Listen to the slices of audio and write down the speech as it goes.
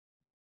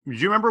Do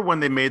you remember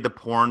when they made the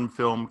porn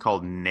film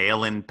called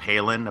Nailin'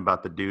 Palin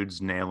about the dudes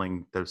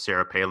nailing the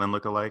Sarah Palin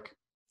lookalike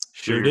a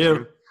few Sure years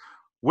ago? do.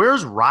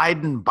 Where's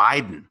Riding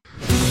Biden?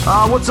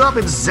 What's up?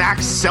 It's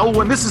Zach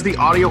Selwyn. This is the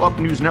Audio Up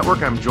News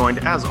Network. I'm joined,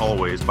 as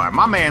always, by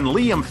my man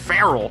Liam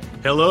Farrell.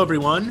 Hello,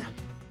 everyone.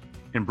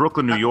 In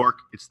Brooklyn, New York,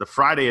 it's the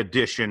Friday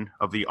edition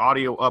of the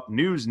Audio Up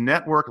News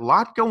Network. A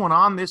lot going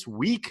on this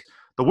week.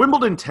 The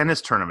Wimbledon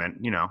tennis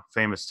tournament,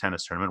 famous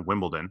tennis tournament,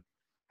 Wimbledon,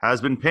 has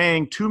been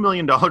paying $2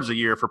 million a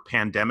year for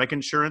pandemic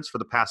insurance for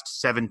the past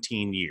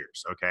 17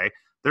 years, okay?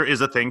 There is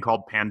a thing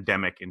called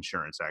pandemic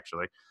insurance,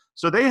 actually.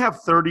 So they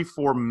have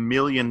 $34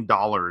 million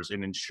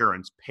in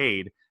insurance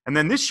paid. And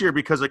then this year,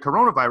 because of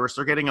coronavirus,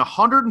 they're getting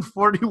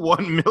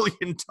 $141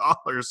 million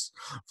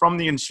from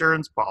the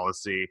insurance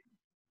policy.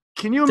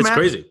 Can you imagine? It's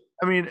crazy.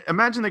 I mean,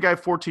 imagine the guy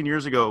 14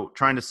 years ago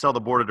trying to sell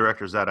the board of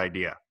directors that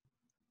idea.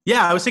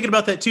 Yeah, I was thinking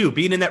about that too.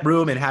 Being in that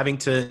room and having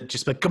to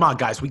just be like, come on,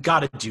 guys, we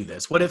got to do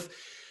this. What if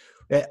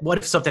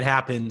something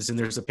happens and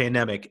there's a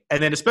pandemic?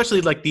 And then especially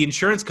like the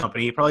insurance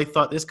company probably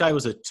thought this guy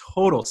was a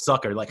total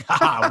sucker. Like,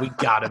 haha, we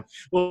got him.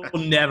 We'll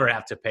never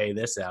have to pay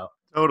this out.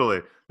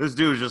 Totally. This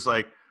dude was just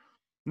like,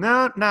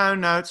 no,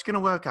 it's going to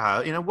work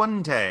out.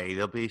 One day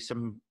there'll be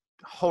some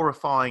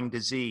horrifying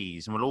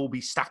disease and we'll all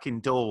be stuck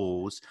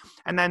indoors.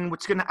 And then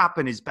what's going to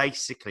happen is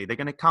basically they're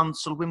going to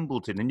cancel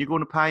Wimbledon and you're going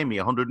to pay me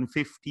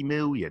 150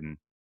 million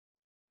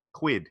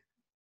quid.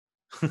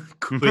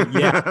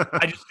 Yeah,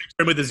 I just picture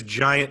him with this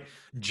giant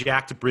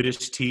jacked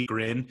British tea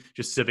grin,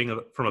 just sipping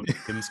from a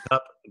Pickens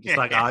cup, just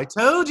like, I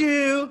told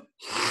you.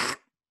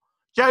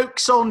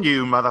 Joke's on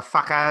you,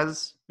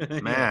 motherfuckers.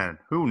 Man,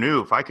 who knew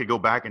if I could go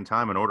back in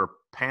time and order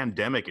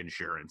pandemic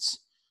insurance?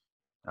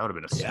 That would have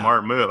been a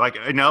smart move. Like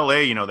in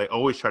LA, they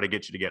always try to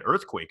get you to get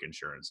earthquake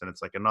insurance, and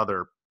it's like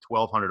another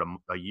 $1,200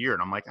 a year.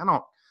 And I'm like, I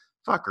don't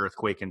fuck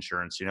earthquake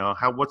insurance.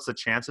 What's the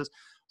chances?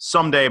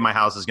 Someday my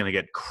house is going to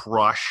get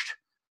crushed.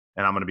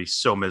 And I'm going to be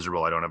so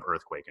miserable I don't have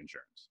earthquake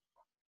insurance.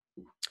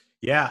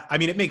 Yeah, I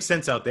mean, it makes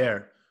sense out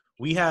there.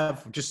 We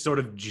have just sort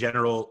of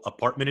general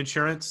apartment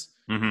insurance,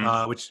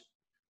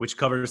 which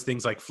covers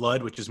things like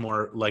flood, which is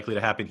more likely to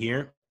happen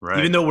here. Right.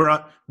 Even though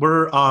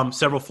we're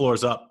several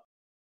floors up.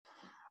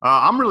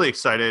 I'm really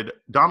excited.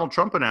 Donald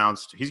Trump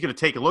announced he's going to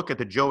take a look at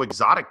the Joe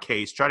Exotic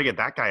case, try to get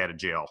that guy out of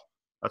jail.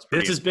 That's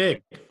pretty. This is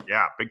big.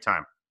 Yeah, big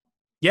time.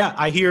 Yeah,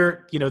 I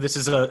hear. This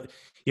is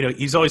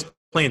he's always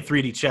playing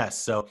 3D chess,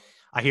 so.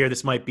 I hear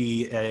this might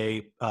be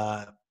a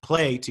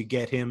play to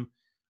get him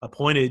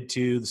appointed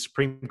to the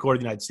Supreme Court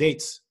of the United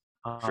States.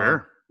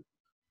 Sure.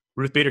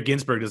 Ruth Bader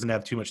Ginsburg doesn't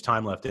have too much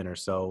time left in her,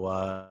 so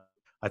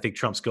I think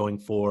Trump's going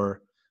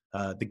for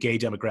the gay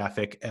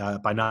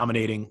demographic by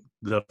nominating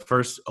the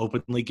first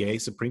openly gay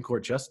Supreme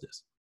Court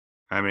justice.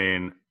 I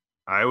mean,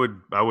 I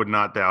would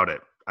not doubt it.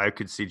 I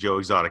could see Joe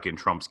Exotic in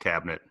Trump's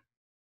cabinet.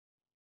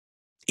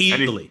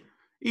 Easily.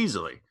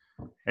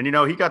 And,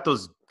 he got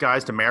those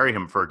guys to marry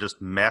him for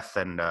just meth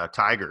and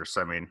tigers.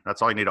 I mean,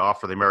 that's all you need to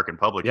offer the American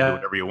public. You do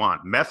whatever you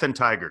want. Meth and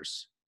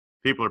tigers.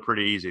 People are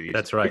pretty easy.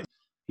 That's right.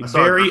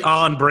 Very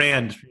on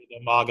brand for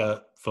the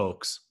MAGA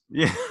folks.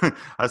 Yeah.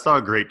 I saw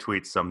a great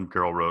tweet some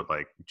girl wrote,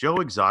 like, Joe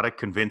Exotic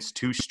convinced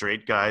 2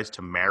 straight guys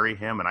to marry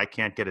him, and I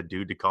can't get a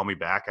dude to call me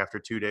back after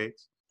 2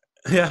 dates.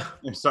 Yeah.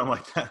 Or something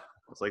like that.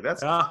 I was like,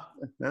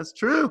 that's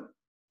true.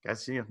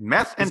 Guys,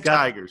 meth and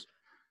tigers.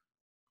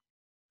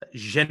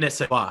 Je ne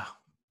sais pas.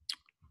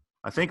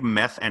 I think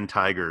Meth and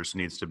Tigers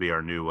needs to be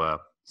our new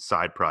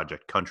side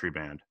project, country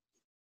band.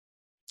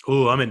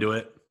 Ooh, I'm into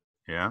it.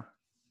 Yeah?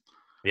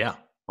 Yeah.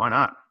 Why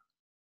not?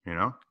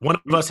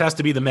 One of us has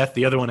to be the meth,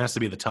 the other one has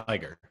to be the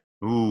tiger.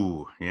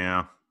 Ooh,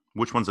 yeah.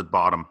 Which one's at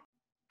bottom?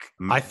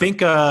 I think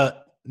the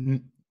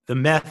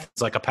meth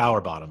is like a power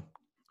bottom.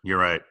 You're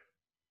right.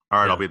 All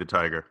right, I'll be the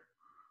tiger.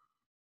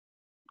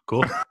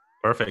 Cool.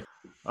 Perfect.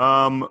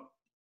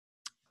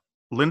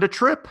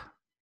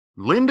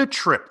 Linda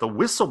Tripp, the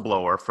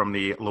whistleblower from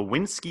the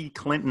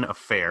Lewinsky-Clinton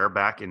affair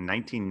back in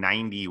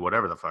 1990,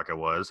 whatever the fuck it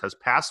was, has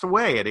passed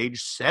away at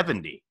age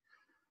 70.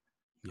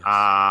 Yes.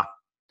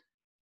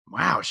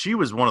 Wow, she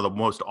was one of the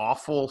most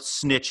awful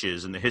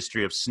snitches in the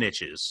history of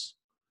snitches.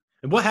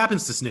 And what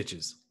happens to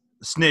snitches?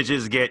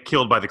 Snitches get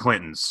killed by the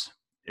Clintons,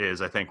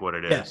 is I think what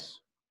it is.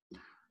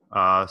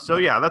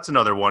 Yeah. That's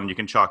another one you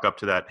can chalk up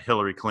to that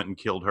Hillary Clinton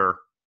killed her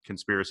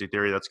conspiracy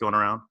theory that's going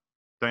around.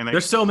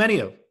 There's so many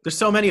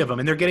of them,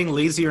 and they're getting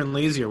lazier and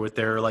lazier with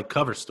their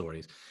cover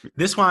stories.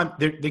 This one,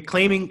 they're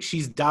claiming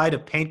she's died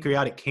of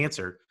pancreatic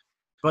cancer,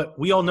 but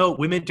we all know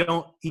women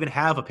don't even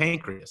have a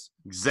pancreas.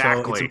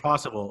 Exactly, so it's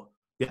impossible.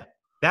 Yeah,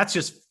 that's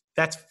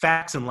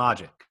facts and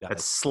logic. Guys.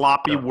 That's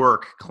sloppy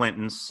work,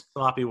 Clintons.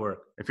 Sloppy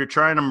work. If you're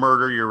trying to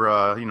murder your,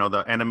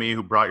 the enemy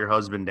who brought your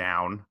husband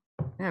down,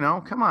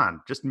 come on,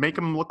 just make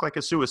him look like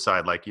a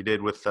suicide, like you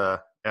did with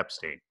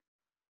Epstein.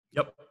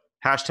 Yep.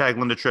 #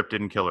 Linda Tripp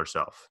didn't kill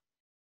herself.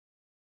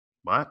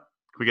 What?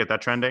 Can we get that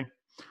trending?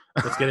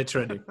 Let's get it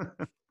trending.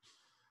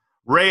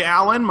 Ray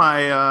Allen,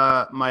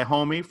 my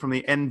homie from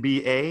the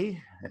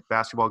NBA,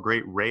 basketball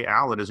great Ray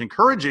Allen, is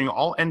encouraging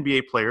all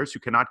NBA players who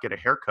cannot get a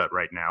haircut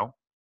right now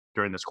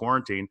during this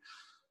quarantine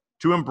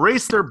to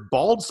embrace their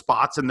bald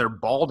spots and their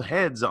bald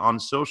heads on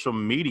social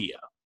media.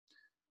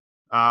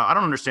 I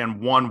don't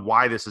understand, one,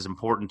 why this is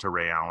important to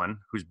Ray Allen,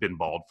 who's been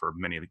bald for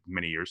many,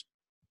 many years.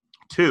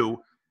 Two,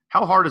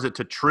 how hard is it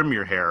to trim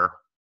your hair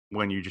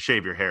when you just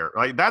shave your hair?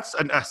 Like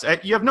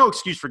you have no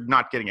excuse for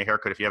not getting a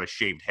haircut if you have a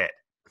shaved head,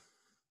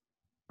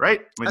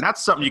 right? I mean,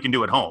 that's something you can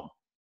do at home.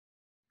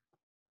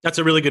 That's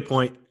a really good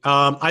point.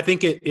 I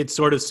think it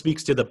sort of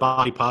speaks to the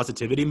body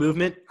positivity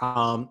movement,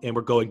 and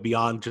we're going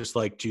beyond just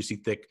like juicy,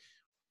 thick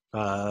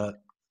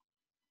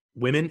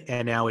women,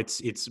 and now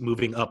it's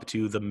moving up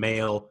to the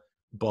male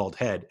bald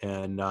head,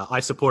 and I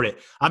support it.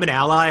 I'm an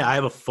ally. I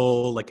have a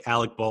full like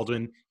Alec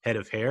Baldwin head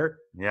of hair.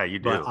 Yeah, you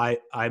do. But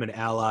I'm an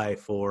ally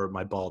for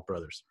my bald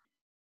brothers.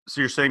 So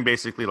you're saying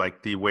basically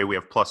like the way we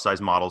have plus size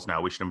models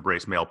now, we should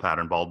embrace male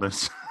pattern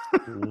baldness.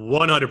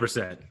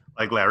 100%.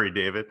 Like Larry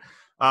David.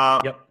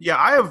 Yep. Yeah,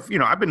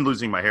 I've been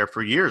losing my hair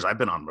for years. I've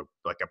been on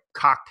like a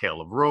cocktail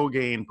of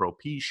Rogaine,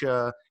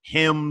 Propecia,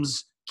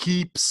 Hims,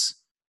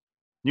 Keeps,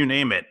 you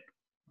name it.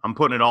 I'm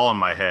putting it all in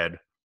my head.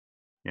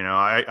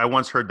 I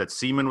once heard that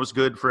semen was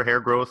good for hair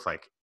growth.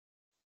 Like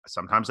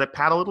sometimes I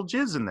pat a little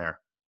jizz in there.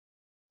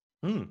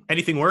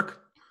 Anything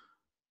work?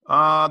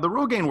 The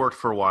Rogaine worked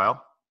for a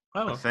while.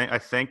 Oh. I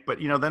think, but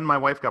then my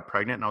wife got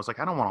pregnant, and I was like,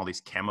 I don't want all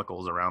these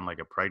chemicals around like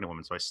a pregnant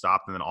woman, so I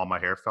stopped, and then all my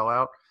hair fell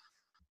out,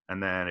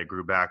 and then it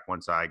grew back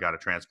once I got a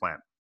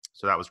transplant.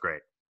 So that was great.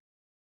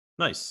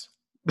 Nice.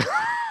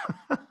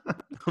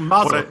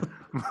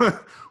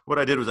 What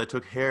I did was I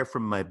took hair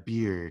from my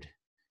beard.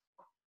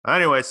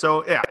 Anyway,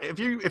 so yeah, if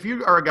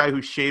you are a guy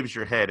who shaves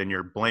your head and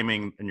you're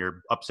blaming and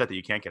you're upset that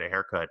you can't get a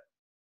haircut,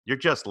 you're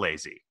just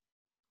lazy.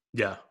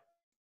 Yeah.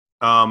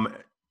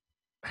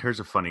 Here's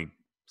a funny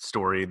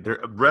story.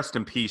 Rest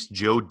in peace,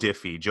 Joe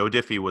Diffie. Joe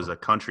Diffie was a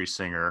country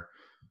singer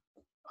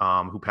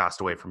who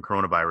passed away from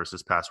coronavirus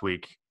this past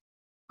week.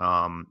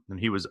 And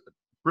he was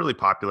really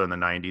popular in the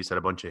 90s, had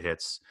a bunch of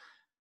hits.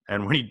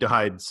 And when he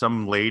died,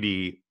 some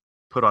lady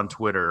put on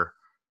Twitter,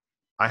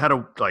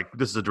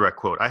 this is a direct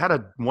quote, I had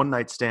a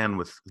one-night stand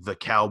with the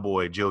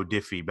cowboy Joe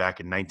Diffie back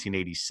in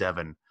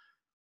 1987.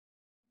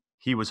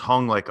 He was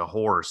hung like a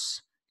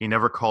horse. He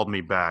never called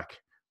me back.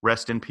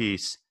 Rest in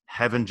peace.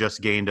 Heaven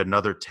just gained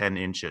another 10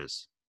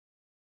 inches.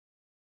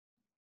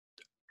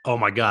 Oh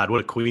my God,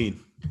 what a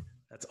queen.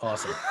 That's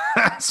awesome.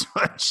 That's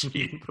what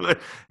she put.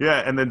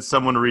 Yeah, and then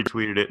someone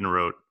retweeted it and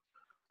wrote,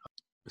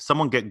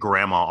 someone get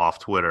grandma off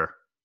Twitter.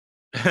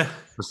 Or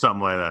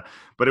something like that.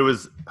 But it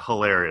was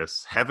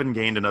hilarious. Heaven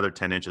gained another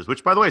 10 inches,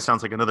 which, by the way,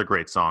 sounds like another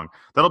great song.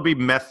 That'll be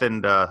Meth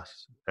and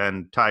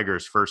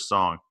Tigers' first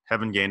song.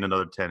 Heaven gained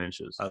another 10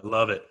 inches. I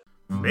love it.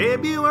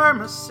 Baby, you were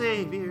my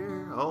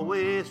savior,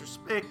 always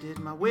respected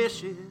my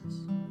wishes.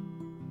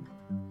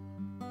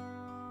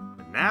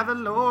 But now the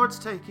Lord's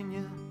taking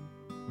you,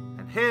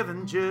 and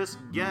heaven just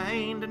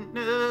gained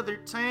another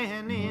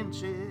 10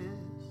 inches.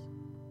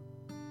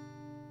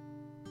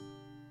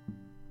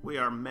 We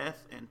are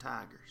Meth and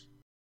Tigers.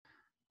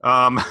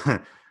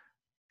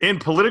 In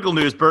political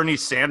news, Bernie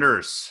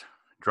Sanders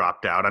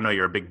dropped out. I know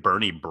you're a big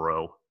Bernie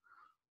bro.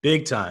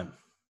 Big time.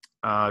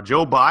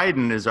 Joe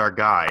Biden is our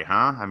guy,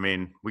 huh? I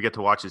mean, we get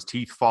to watch his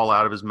teeth fall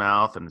out of his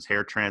mouth and his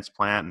hair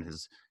transplant and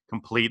his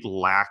complete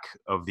lack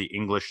of the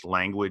English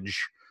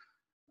language.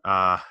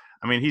 I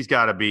mean, he's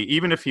got to be,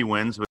 even if he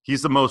wins,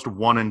 he's the most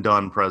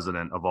one-and-done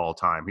president of all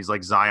time. He's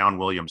like Zion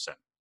Williamson,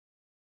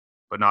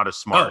 but not as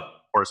smart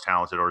or as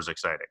talented or as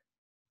exciting.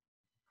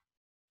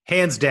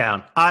 Hands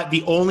down.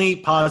 The only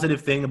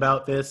positive thing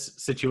about this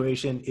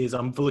situation is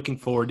I'm looking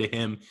forward to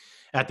him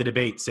at the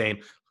debate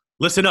saying,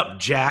 listen up,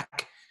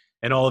 Jack,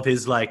 and all of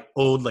his like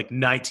old like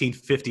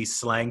 1950s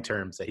slang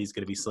terms that he's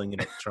going to be slinging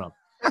at Trump.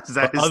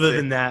 Other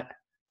than that,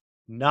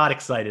 not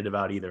excited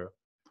about either.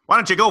 Why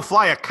don't you go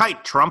fly a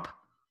kite, Trump?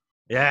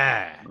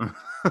 Yeah.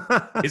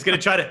 He's going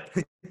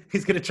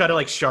to try to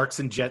like Sharks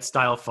and Jet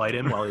style fight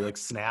him while he like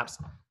snaps.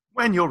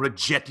 When you're a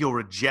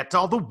jet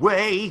all the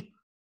way.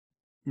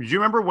 Do you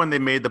remember when they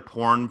made the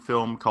porn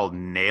film called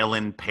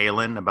Nailin'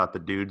 Palin about the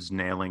dudes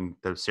nailing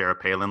the Sarah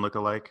Palin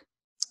lookalike?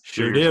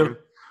 Sure do.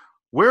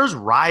 Where's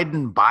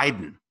Riding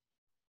Biden?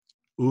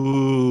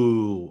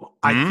 Ooh.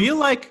 I feel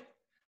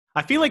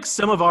like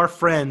some of our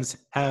friends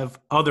have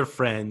other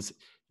friends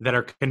that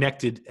are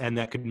connected and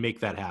that could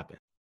make that happen.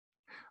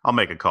 I'll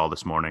make a call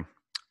this morning.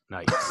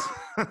 Nice.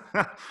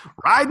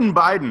 Riding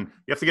Biden.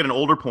 You have to get an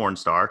older porn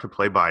star to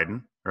play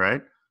Biden,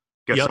 right?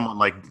 Get someone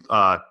like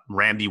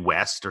Randy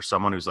West or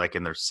someone who's like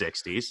in their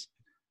 60s.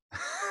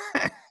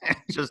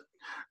 Just,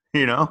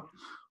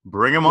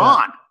 bring him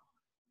on.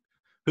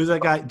 Who's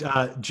that guy?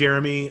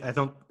 Jeremy.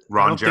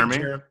 Ron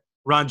Jeremy?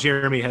 Ron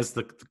Jeremy has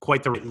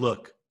quite the right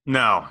look.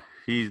 No,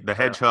 the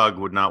hedgehog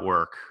would not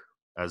work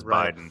as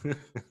Biden.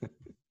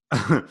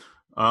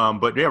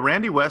 But yeah,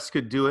 Randy West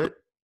could do it.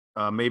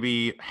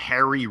 Maybe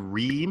Harry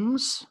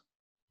Reams.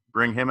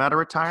 Bring him out of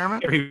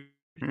retirement.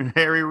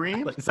 Harry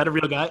Reams. Is that a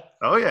real guy?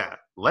 Oh, yeah.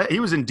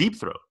 He was in Deep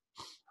Throat.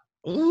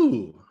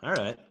 Ooh, all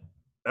right.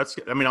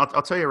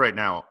 I'll tell you right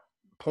now,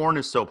 porn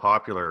is so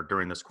popular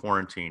during this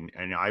quarantine,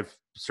 and I've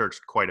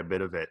searched quite a bit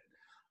of it.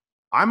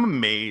 I'm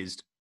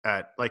amazed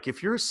at, like,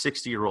 if you're a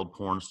 60-year-old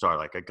porn star,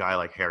 like a guy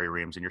like Harry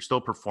Reams, and you're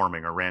still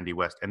performing, or Randy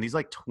West, and these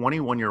like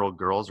 21-year-old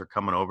girls are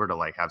coming over to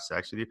like have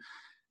sex with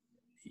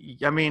you.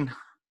 I mean,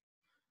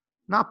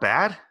 not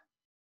bad.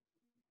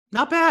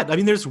 Not bad. I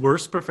mean, there's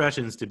worse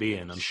professions to be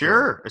in, I'm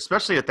sure.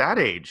 Especially at that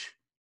age.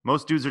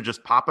 Most dudes are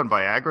just popping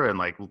Viagra and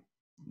like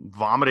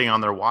vomiting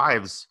on their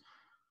wives.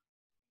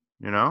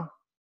 You know?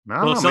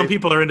 Well, some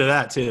people are into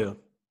that too.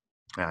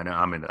 Yeah, I know.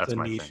 I mean, that's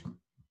my niche thing.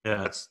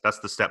 Yeah, that's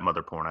the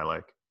stepmother porn I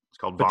like. It's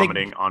called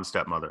vomiting on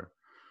stepmother.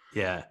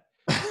 Yeah.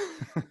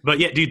 But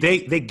yeah, dude,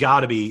 they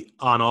got to be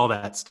on all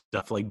that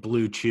stuff, like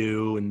Blue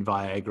Chew and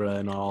Viagra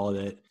and all of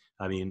it.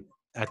 I mean,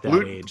 at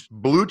that age.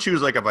 Blue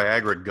Chew's like a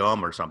Viagra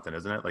gum or something,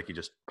 isn't it? Like you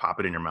just pop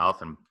it in your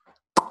mouth and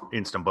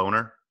instant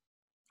boner.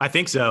 I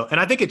think so. And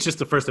I think it's just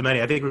the first of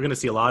many. I think we're going to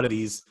see a lot of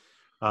these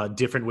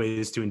different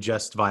ways to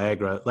ingest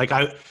Viagra. Like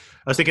I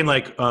was thinking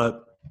like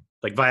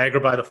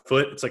Viagra by the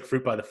foot. It's like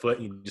fruit by the foot.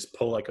 And you just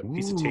pull like a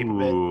piece of tape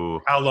of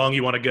it, how long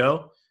you want to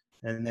go.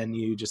 And then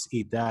you just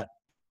eat that.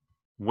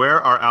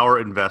 Where are our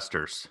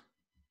investors?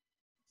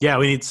 Yeah,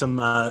 we need some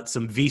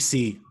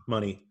VC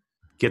money.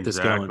 Get this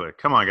going.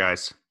 Come on,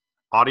 guys.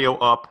 Audio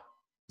Up,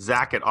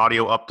 Zach at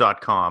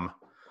audioup.com.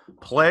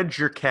 Pledge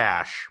your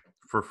cash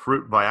for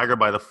fruit Viagra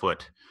by the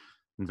foot,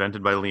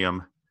 invented by Liam.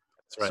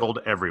 That's right. Sold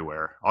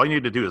everywhere. All you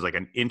need to do is like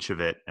an inch of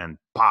it, and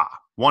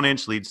 1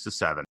 inch leads to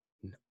 7.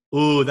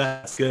 Ooh,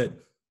 that's good.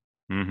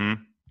 Mm-hmm.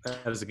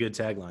 That is a good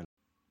tagline.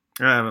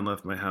 I haven't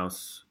left my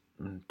house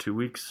in 2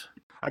 weeks.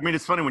 I mean,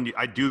 it's funny when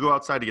I do go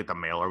outside to get the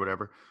mail or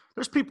whatever.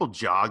 There's people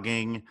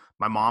jogging.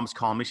 My mom's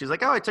calling me. She's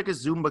like, "Oh, I took a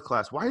Zumba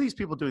class. Why are these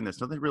people doing this?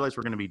 Don't they realize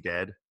we're going to be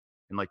dead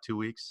in like 2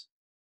 weeks?"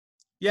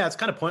 Yeah, it's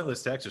kind of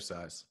pointless to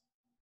exercise.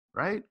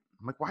 Right?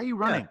 I'm like, why are you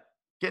running? Yeah.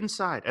 Get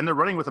inside. And they're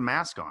running with a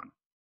mask on.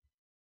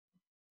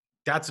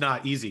 That's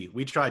not easy.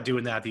 We tried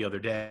doing that the other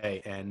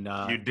day, and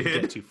you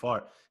did? Get too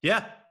far.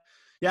 Yeah.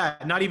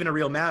 Not even a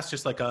real mask,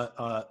 just like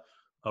a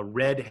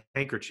red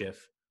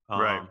handkerchief.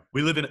 Right.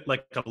 We live in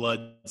like a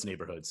Bloods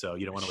neighborhood, so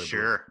you don't want to wear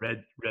sure.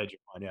 Red, you're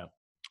fine, yeah.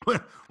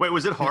 Wait,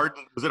 was it hard?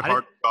 Was it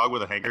hard to jog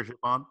with a handkerchief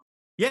on?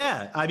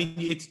 Yeah, I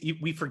mean,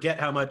 we forget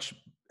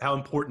how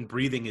important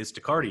breathing is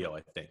to cardio,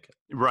 I think.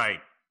 Right.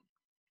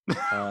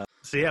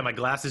 So yeah, my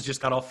glasses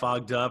just got all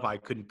fogged up. I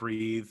couldn't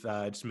breathe.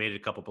 I just made it a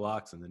couple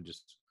blocks and then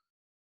just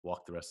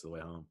walked the rest of the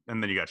way home.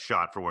 And then you got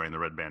shot for wearing the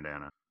red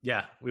bandana.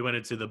 Yeah, we went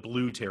into the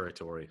blue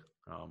territory.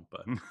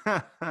 But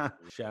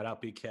shout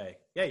out BK.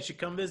 Yeah, you should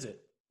come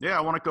visit. Yeah,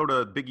 I want to go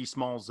to Biggie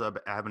Smalls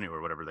Avenue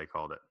or whatever they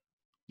called it.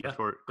 Yeah,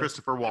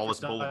 Christopher Wallace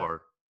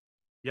Boulevard.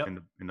 Yep.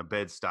 In the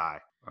Bed-Stuy.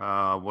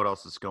 What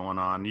else is going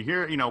on? You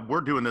hear,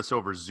 we're doing this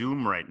over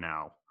Zoom right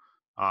now.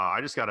 I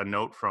just got a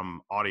note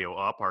from Audio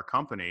Up, our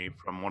company,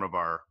 from one of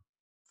our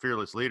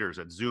fearless leaders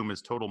that Zoom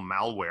is total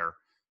malware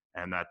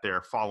and that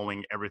they're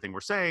following everything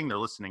we're saying. They're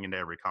listening into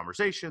every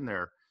conversation.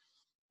 They're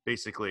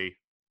basically,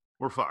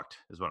 we're fucked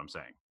is what I'm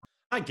saying.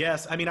 I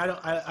guess. I mean,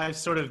 I've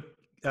sort of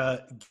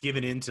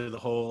given into the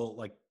whole,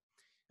 like,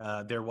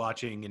 they're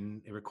watching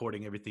and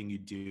recording everything you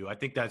do. I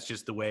think that's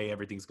just the way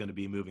everything's going to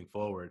be moving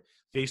forward.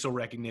 Facial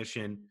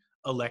recognition,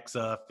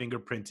 Alexa,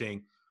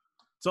 fingerprinting.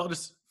 It's all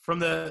just from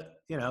the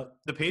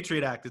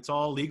Patriot Act. It's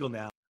all legal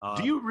now.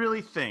 Do you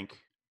really think,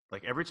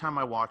 like, every time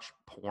I watch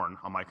porn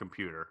on my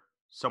computer,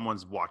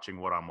 someone's watching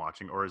what I'm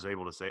watching or is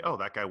able to say, oh,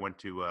 that guy went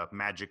to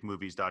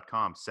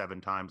magicmovies.com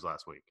 7 times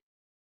last week?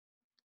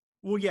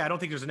 Well, yeah, I don't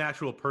think there's an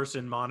actual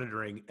person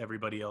monitoring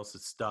everybody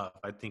else's stuff.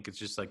 I think it's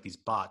just like these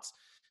bots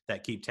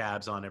that keep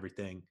tabs on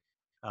everything.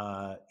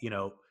 Run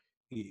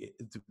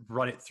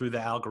it through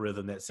the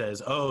algorithm that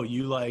says, oh,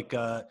 you like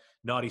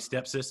naughty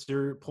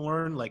stepsister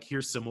porn? Like,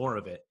 here's some more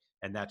of it.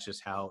 And that's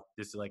just how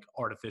this like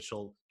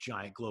artificial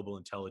giant global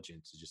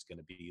intelligence is just going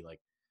to be like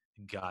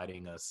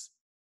guiding us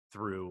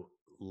through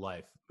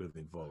life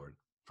moving forward.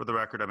 For the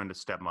record, I'm into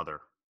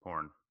stepmother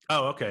porn.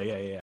 Oh,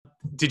 okay. Yeah.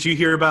 Did you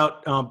hear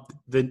about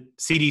the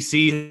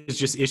CDC has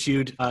just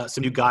issued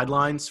some new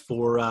guidelines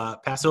for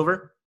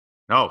Passover?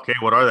 Oh, okay.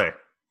 What are they?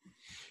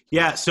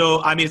 Yeah,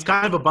 so, I mean, it's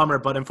kind of a bummer,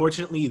 but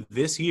unfortunately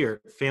this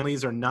year,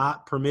 families are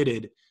not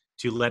permitted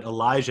to let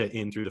Elijah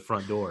in through the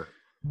front door.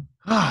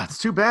 It's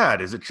too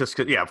bad. Is it just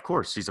 – yeah, of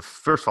course.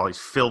 First of all, he's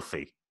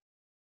filthy.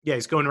 Yeah,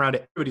 he's going around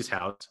to everybody's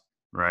house.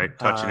 Right,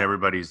 touching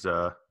everybody's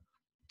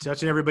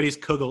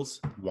kugels.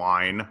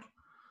 Wine.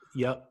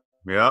 Yep.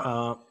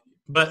 Yeah.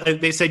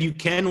 But they said you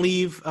can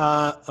leave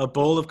a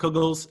bowl of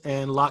kugels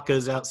and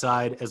latkes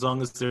outside as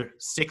long as they're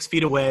 6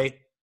 feet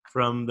away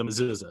from the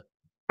mezuzah.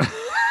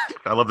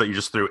 I love that you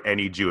just threw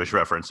any Jewish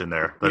reference in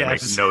there. That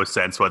makes no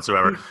sense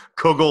whatsoever.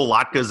 Kugel,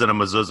 latkes, and a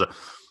mezuzah.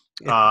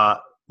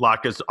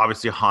 Latkes,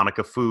 obviously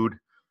Hanukkah food.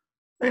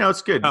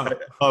 It's good.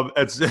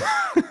 It's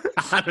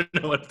I don't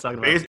know what to talk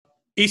about.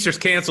 Easter's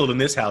canceled in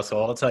this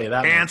household, I'll tell you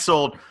that.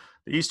 Canceled.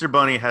 The Easter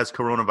Bunny has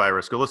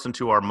coronavirus. Go listen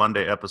to our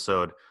Monday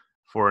episode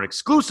for an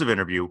exclusive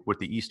interview with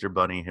the Easter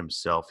Bunny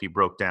himself. He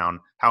broke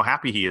down how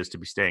happy he is to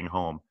be staying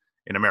home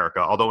in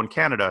America, although in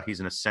Canada, he's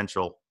an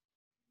essential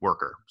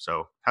worker.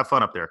 So have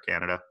fun up there,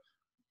 Canada,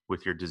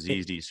 with your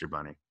diseased Easter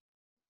Bunny.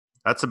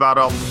 That's about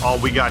all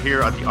we got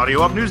here at the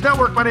Audio Up News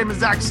Network. My name is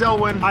Zach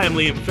Selwyn. I am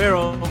Liam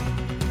Farrell.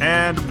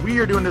 And we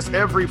are doing this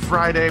every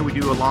Friday. We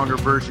do a longer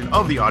version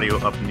of the Audio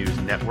Up News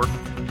Network.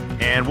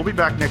 And we'll be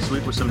back next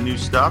week with some new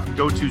stuff.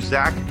 Go to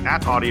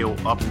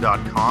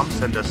zach@audioup.com.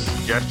 Send us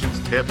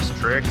suggestions, tips,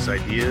 tricks,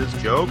 ideas,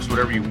 jokes,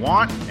 whatever you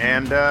want.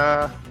 And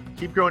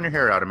keep growing your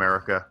hair out,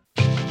 America.